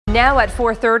Now at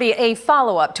 4:30, a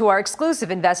follow-up to our exclusive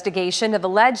investigation of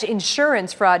alleged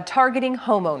insurance fraud targeting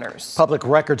homeowners. Public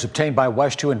records obtained by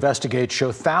WESH to investigate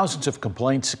show thousands of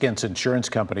complaints against insurance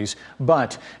companies,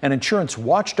 but an insurance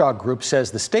watchdog group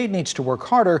says the state needs to work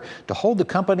harder to hold the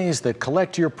companies that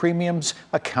collect your premiums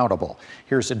accountable.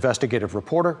 Here's investigative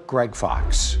reporter Greg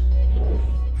Fox.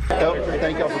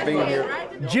 Thank y'all for being here.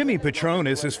 Jimmy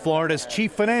Petronas is Florida's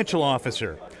chief financial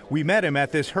officer. We met him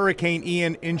at this Hurricane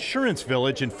Ian insurance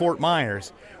village in Fort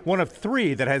Myers, one of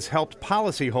three that has helped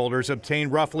policyholders obtain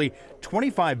roughly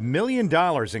 $25 million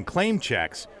in claim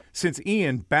checks since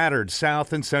Ian battered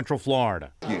South and Central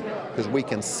Florida. Because we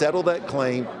can settle that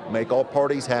claim, make all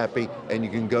parties happy, and you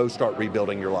can go start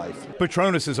rebuilding your life.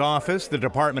 Petronas' office, the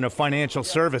Department of Financial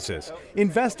Services,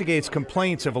 investigates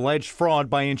complaints of alleged fraud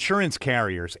by insurance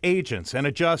carriers, agents, and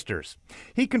adjusters.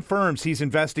 He confirms he's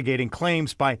investigating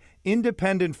claims by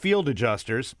independent field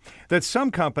adjusters that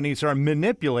some companies are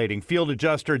manipulating field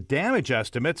adjuster damage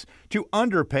estimates to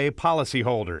underpay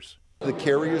policyholders. The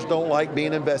carriers don't like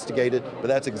being investigated, but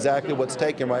that's exactly what's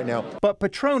taken right now. But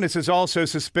Petronas is also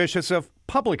suspicious of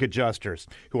public adjusters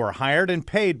who are hired and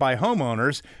paid by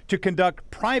homeowners to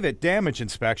conduct private damage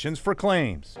inspections for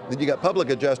claims. Then you got public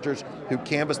adjusters who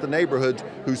canvass the neighborhoods,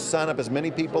 who sign up as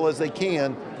many people as they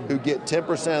can, who get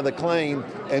 10% of the claim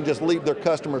and just leave their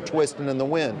customer twisting in the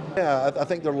wind. Yeah, I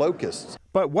think they're locusts.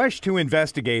 But WESH 2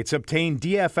 Investigates obtained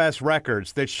DFS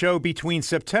records that show between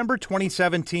September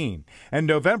 2017 and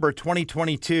November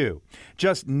 2022,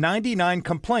 just 99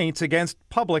 complaints against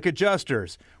public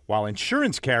adjusters, while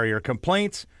insurance carrier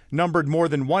complaints numbered more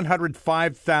than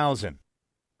 105,000.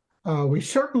 We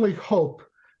certainly hope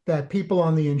that people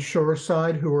on the insurer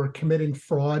side who are committing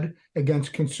fraud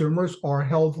against consumers are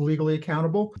held legally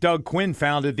accountable. Doug Quinn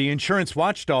founded the insurance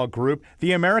watchdog group,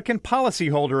 the American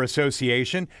Policyholder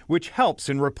Association, which helps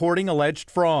in reporting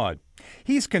alleged fraud.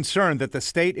 He's concerned that the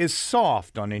state is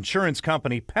soft on insurance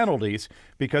company penalties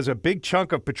because a big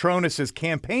chunk of Petronas'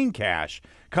 campaign cash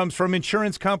comes from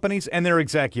insurance companies and their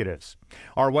executives.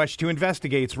 Our WESH 2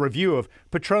 Investigates review of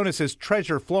Petronas'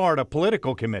 Treasure Florida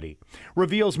Political Committee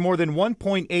reveals more than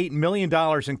 $1.8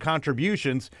 million in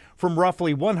contributions from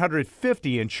roughly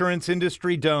 150 insurance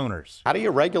industry donors. How do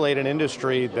you regulate an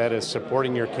industry that is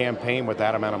supporting your campaign with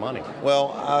that amount of money?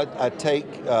 Well, I take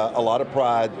a lot of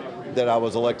pride that I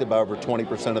was elected by over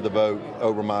 20% of the vote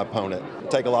over my opponent. I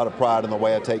take a lot of pride in the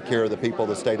way I take care of the people of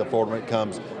the state of Florida when it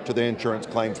comes to the insurance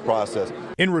claims process.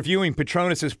 In reviewing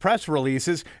Petronas' press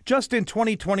releases, just in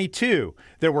 2022,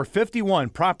 there were 51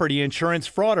 property insurance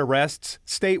fraud arrests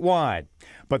statewide.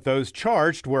 But those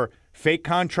charged were fake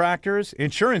contractors,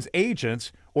 insurance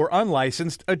agents, or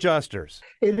unlicensed adjusters.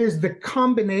 It is the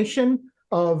combination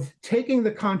of taking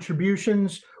the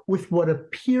contributions with what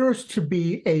appears to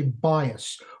be a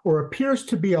bias or appears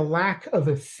to be a lack of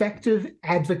effective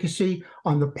advocacy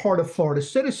on the part of Florida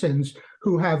citizens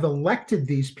who have elected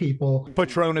these people.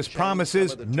 Petronas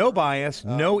promises no bias,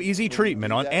 no easy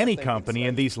treatment on any company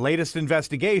in these latest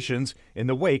investigations in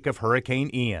the wake of Hurricane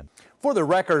Ian. For the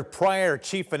record, prior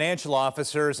chief financial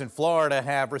officers in Florida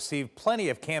have received plenty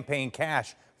of campaign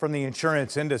cash from the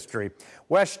insurance industry.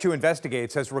 WESH 2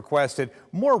 Investigates has requested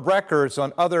more records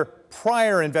on other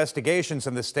prior investigations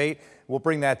in the state. We'll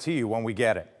bring that to you when we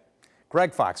get it.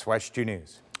 Greg Fox, WESH 2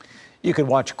 News. You can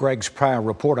watch Greg's prior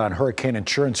report on hurricane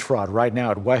insurance fraud right now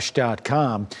at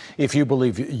WESH.com. If you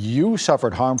believe you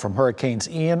suffered harm from Hurricanes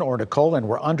Ian or Nicole and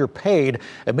were underpaid,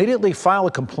 immediately file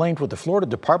a complaint with the Florida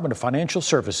Department of Financial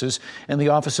Services and the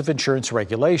Office of Insurance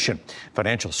Regulation.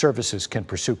 Financial Services can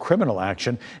pursue criminal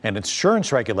action, and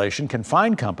insurance regulation can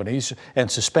fine companies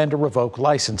and suspend or revoke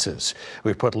licenses.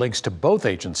 We've put links to both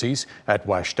agencies at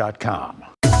WESH.com.